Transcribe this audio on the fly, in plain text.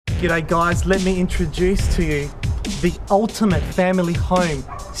G'day guys, let me introduce to you the ultimate family home.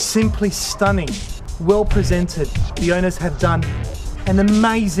 Simply stunning, well presented. The owners have done an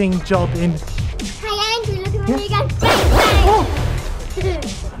amazing job in... Hey Andrew, look at me go bang bang!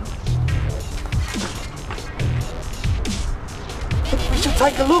 We should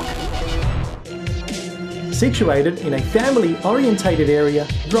take a look. Situated in a family-orientated area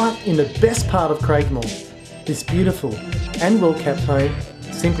right in the best part of Craigmore, this beautiful and well-kept home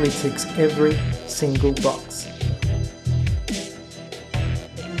simply ticks every single box.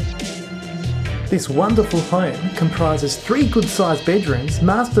 This wonderful home comprises 3 good-sized bedrooms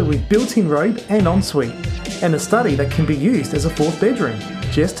mastered with built-in robe and ensuite, and a study that can be used as a 4th bedroom,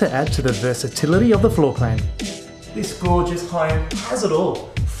 just to add to the versatility of the floor plan. This gorgeous home has it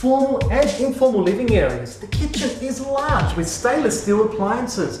all. Formal and informal living areas. The kitchen is large with stainless steel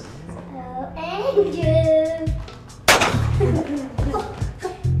appliances. Oh, Andrew!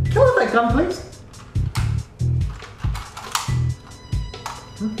 Can I have that gun, please?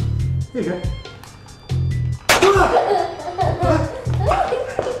 Here you go.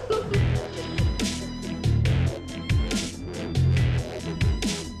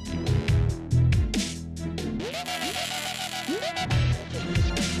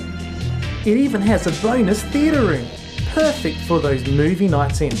 It even has a bonus theatre room, perfect for those movie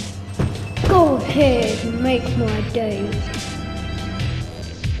nights in. Go ahead, make my day.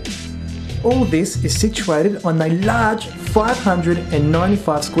 All this is situated on a large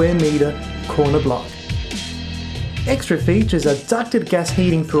 595 square metre corner block. Extra features are ducted gas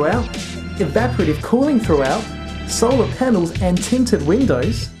heating throughout, evaporative cooling throughout, solar panels and tinted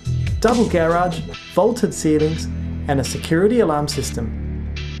windows, double garage, vaulted ceilings and a security alarm system.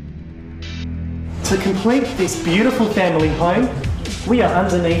 To complete this beautiful family home, we are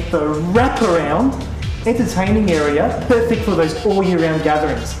underneath the wraparound entertaining area, perfect for those all year round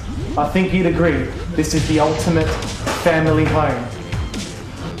gatherings. I think you'd agree, this is the ultimate family home.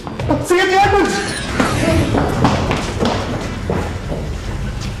 See you at the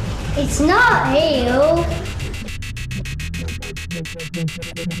It's not real.